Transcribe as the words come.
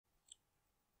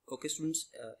Okay students,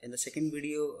 in the second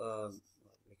video,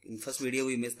 in first video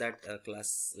we missed that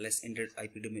classless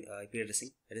IP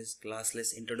addressing, that is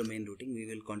classless interdomain routing. We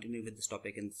will continue with this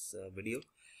topic in this video.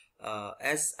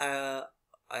 As I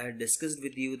had discussed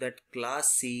with you that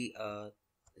class C,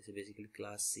 this is basically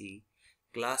class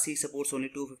C supports only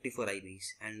 254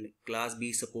 IPs and class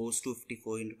B supports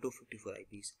 254 into 254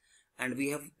 IPs. And we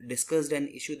have discussed an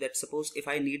issue that suppose if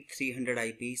I need 300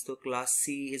 IPs, so class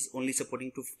C is only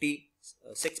supporting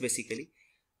 256 basically.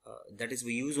 That is,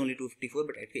 we use only 254,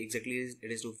 but exactly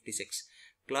it is 256.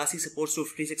 Class C supports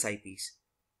 256 IPs,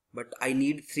 but I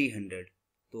need 300.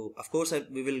 So of course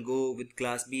we will go with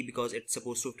class B because it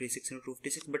supports 256 and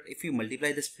 256. But if you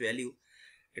multiply this value,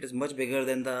 it is much bigger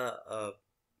than the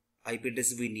IP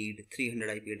address we need, 300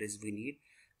 IP address we need.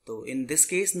 So in this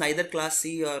case, neither class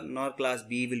C nor class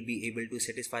B will be able to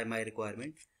satisfy my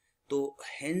requirement. So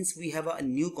hence we have a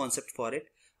new concept for it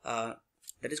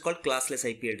that is called classless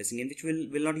IP addressing, in which we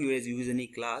will not use any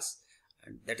class,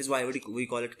 and that is why we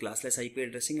call it classless IP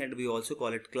addressing, and we also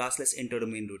call it classless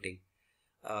interdomain routing.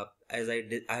 As I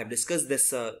have discussed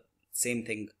this same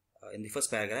thing in the first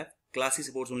paragraph. Class C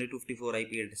supports only 254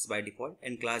 IP addresses by default,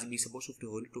 and class B supports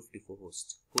 254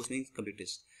 hosts. Host means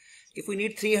computers. If we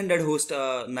need 300 hosts,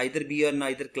 neither B or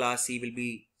neither class C will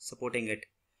be supporting it,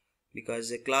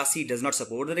 because class C does not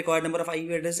support the required number of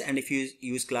IP addresses, and if you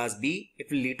use class B, it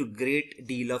will lead to great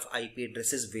deal of IP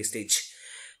addresses wastage.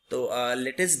 So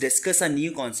let us discuss a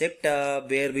new concept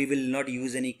where we will not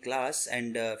use any class,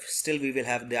 and still we will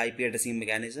have the IP addressing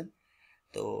mechanism.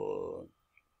 So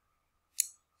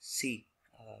see,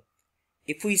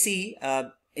 if we see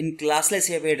in classless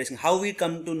IP addressing, how we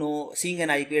come to know, seeing an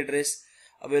IP address,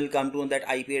 will come to know that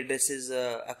IP address is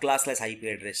a classless IP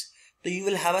address. So you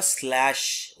will have a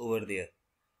slash over there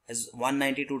as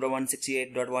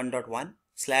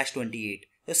 192.168.1.1/28.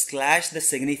 The slash, this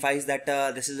signifies that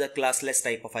this is a classless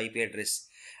type of IP address.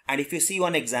 And if you see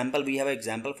one example, we have an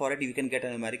example for it. You can get a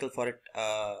numerical for it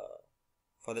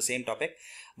for the same topic.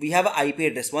 We have an IP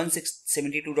address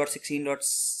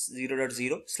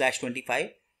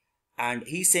 172.16.0.0/25. And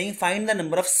he's saying find the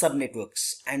number of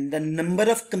subnetworks and the number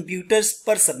of computers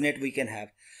per subnet we can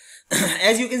have.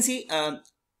 As you can see,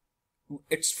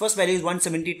 its first value is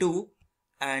 172,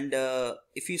 and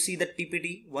if you see that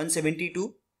PPT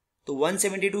 172, so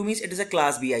 172 means it is a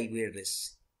class B IP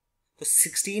address. So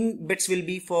 16 bits will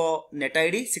be for net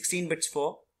ID, 16 bits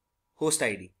for host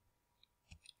ID.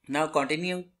 Now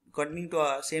continuing to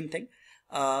our same thing,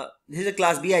 this is a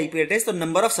class B IP address. So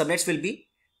number of subnets will be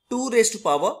 2 raised to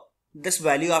power this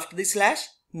value after the slash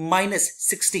minus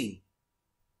 16.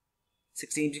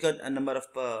 16 because a number of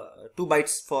 2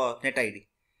 bytes for net ID.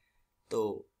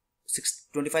 So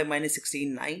 25 minus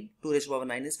 16, 9. 2 raised to power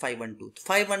 9 is 512.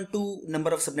 512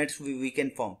 number of subnets we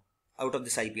can form out of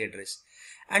this IP address.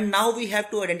 And now we have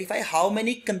to identify how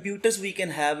many computers we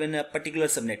can have in a particular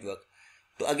subnetwork.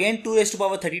 So again 2 raised to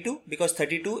power 32, because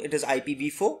 32 it is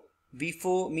ipv4.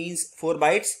 v4 means 4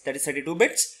 bytes, that is 32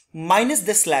 bits, minus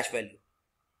this slash value.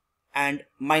 And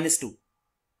minus 2,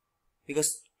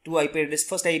 because 2 IP address,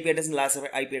 first IP address and last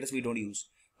IP address we don't use.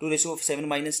 2 raised to 7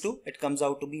 minus 2, it comes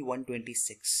out to be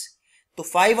 126. So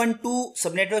 512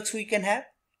 subnetworks we can have,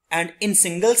 and in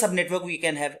single subnetwork we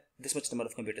can have this much number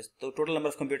of computers. So total number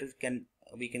of computers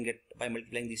we can get by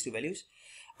multiplying these two values.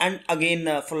 And again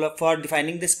for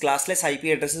defining this classless IP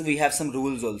addresses, we have some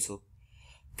rules also.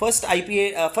 First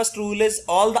rule is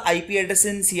all the IP addresses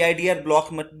in CIDR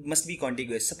block must be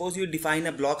contiguous. Suppose you define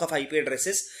a block of IP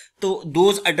addresses, so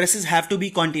those addresses have to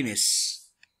be continuous.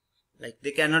 Like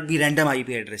they cannot be random IP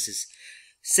addresses.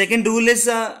 Second rule is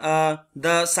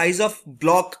the size of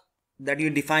block that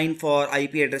you define for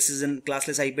IP addresses and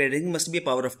classless IP addressing must be a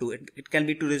power of 2. It can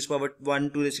be 2 raised to power 1,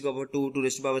 2 raised to power 2, 2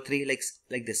 raised to power 3, like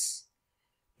this.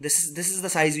 This is the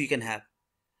size we can have.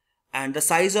 And the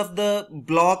size of the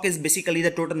block is basically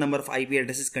the total number of IP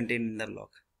addresses contained in the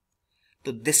block.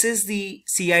 So this is the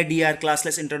CIDR,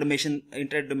 classless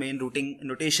interdomain routing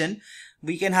notation.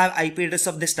 We can have IP address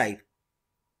of this type.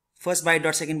 First byte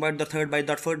dot second byte dot third byte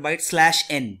dot fourth byte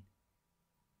 /n.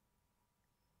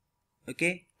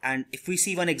 Okay. And if we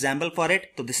see one example for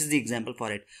it, so this is the example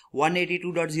for it.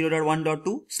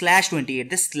 182.0.1.2/28.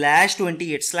 This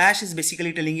 /28 slash is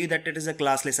basically telling you that it is a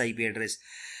classless IP address.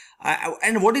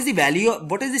 And what is the value,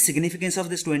 what is the significance of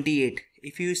this 28?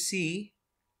 If you see,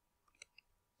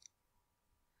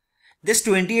 this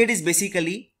 28 is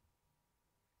basically,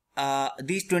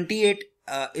 these 28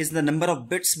 is the number of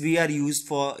bits we are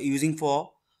using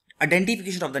for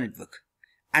identification of the network.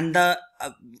 And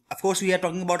of course we are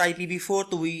talking about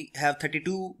IPv4, so we have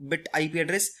 32-bit IP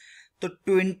address. So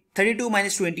 32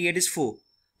 minus 28 is 4.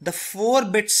 the 4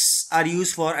 bits are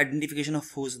used for identification of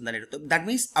hosts in the network. That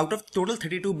means out of total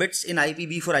 32 bits in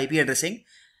IPv4 IP addressing,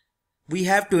 we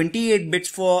have 28 bits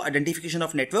for identification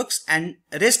of networks, and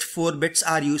rest 4 bits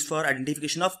are used for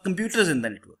identification of computers in the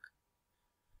network.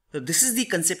 So this is the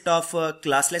concept of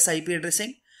classless IP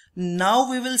addressing.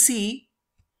 Now we will see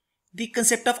the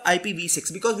concept of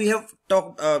IPv6, because we have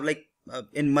talked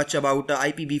in much about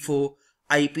IPv4.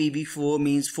 IPv4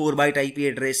 means 4 byte IP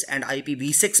address, and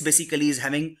IPv6 basically is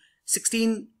having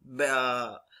 16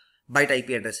 byte IP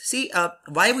address. See,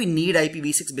 why we need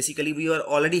IPv6? Basically, we are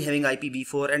already having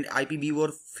IPv4, and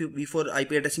IPv4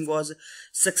 IP addressing was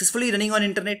successfully running on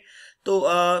internet.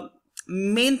 So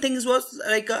main things was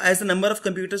like as the number of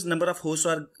computers, number of hosts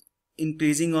are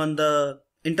increasing on the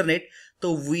internet,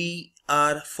 so we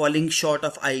are falling short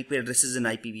of IP addresses in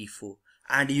IPv4.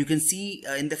 And you can see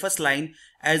in the first line,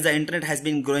 as the internet has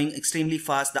been growing extremely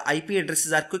fast, the IP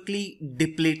addresses are quickly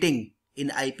depleting in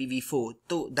IPv4.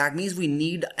 So that means we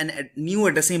need a new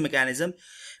addressing mechanism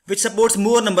which supports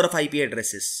more number of IP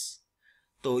addresses.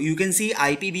 So you can see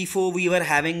IPv4 we were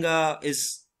having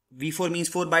is v4 means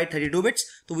 4 byte 32 bits.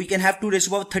 So we can have 2 raised to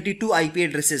the power 32 IP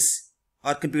addresses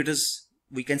or computers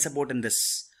we can support in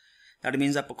this. That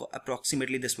means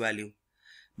approximately this value.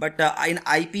 But in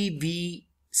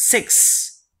IPv6,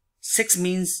 6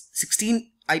 means 16.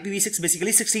 IPv6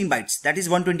 basically 16 bytes, that is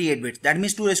 128 bits. That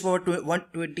means 2 raised to the power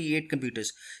 128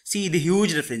 computers. See the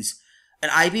huge difference. In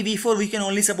IPv4 we can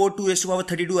only support 2 raised to the power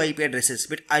 32 IP addresses,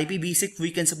 but IPv6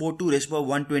 we can support 2 raised to the power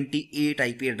 128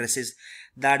 IP addresses.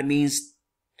 That means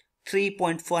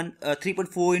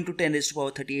 3.4 into 10 raised to the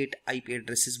power 38 IP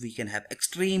addresses we can have.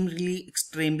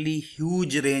 Extremely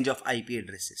huge range of IP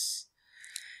addresses.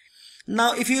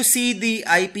 Now if you see the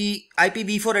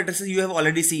IPv4 addresses, you have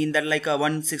already seen that like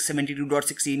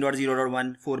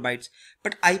 172.16.0.1 4 bytes,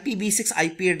 but IPv6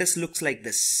 IP address looks like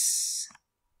this.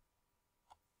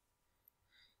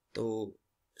 So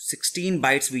 16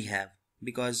 bytes we have,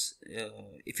 because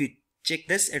if you check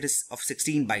this, it is of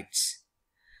 16 bytes.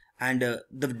 And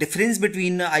the difference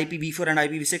between IPv4 and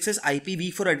IPv6 is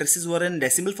IPv4 addresses were in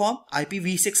decimal form,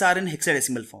 IPv6 are in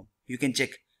hexadecimal form. You can check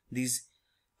these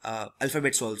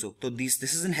alphabets also. So this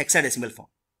is in hexadecimal form.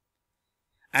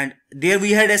 And there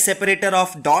we had a separator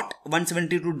of dot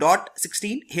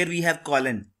 172.16. Here we have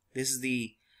colon. This is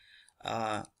the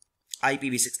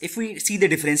IPv6. If we see the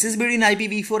differences between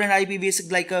IPv4 and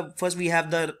IPv6, like first we have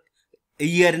the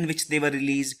year in which they were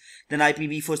released. Then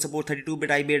IPv4 support 32-bit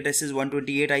IP addresses,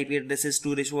 128 IP addresses,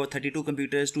 2 raised to the power 32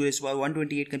 computers, 2 raised to the power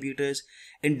 128 computers.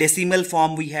 In decimal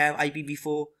form we have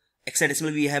IPv4.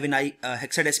 Hexadecimal we have in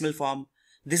hexadecimal form.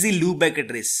 This is the loopback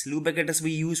address. Loopback address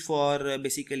we use for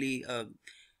basically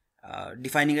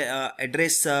defining a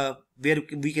address where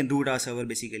we can route our server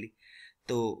basically.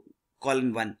 So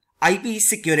colon 1. IP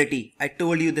security. I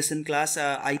told you this in class.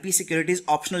 IP security is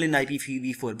optional in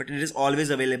IPv4, but it is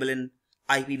always available in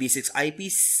IPv6.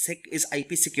 IPsec is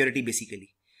IP security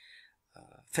basically.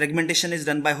 Fragmentation is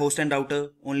done by host and router.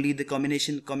 Only the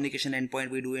communication endpoint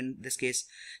we do in this case.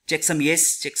 Checksum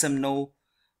yes, checksum no.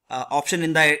 Option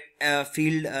in the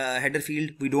field header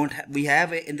field we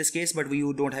have in this case, but we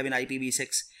don't have in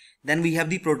IPv6. Then we have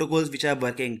the protocols which are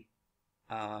working.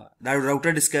 The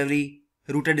router discovery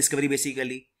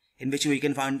basically, in which we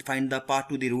can find the path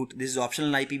to the route. This is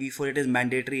optional in IPv4. It is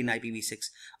mandatory in IPv6.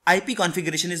 IP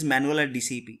configuration is manual and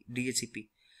DHCP.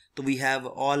 So we have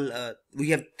we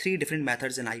have 3 different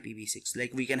methods in IPv6.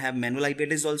 Like we can have manual IP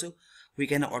address also, we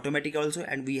can have automatic also,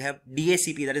 and we have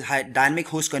DHCP, that is dynamic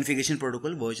host configuration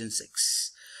protocol version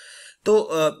 6.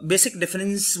 So basic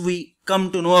difference we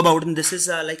come to know about in this is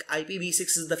like IPv6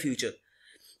 is the future.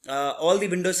 All the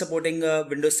Windows supporting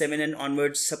Windows 7 and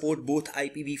onwards support both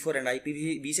IPv4 and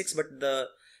IPv6, but the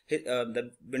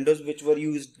Windows which were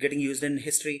getting used in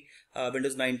history,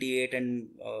 Windows 98 and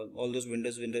all those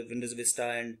Windows Vista,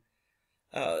 and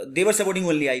they were supporting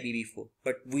only IPv4.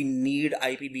 But we need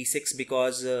IPv6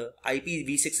 because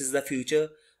IPv6 is the future.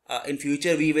 In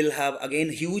future we will have again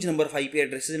huge number of IP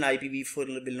addresses, and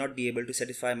IPv4 will not be able to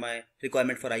satisfy my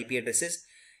requirement for IP addresses.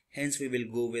 Hence we will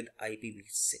go with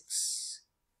IPv6.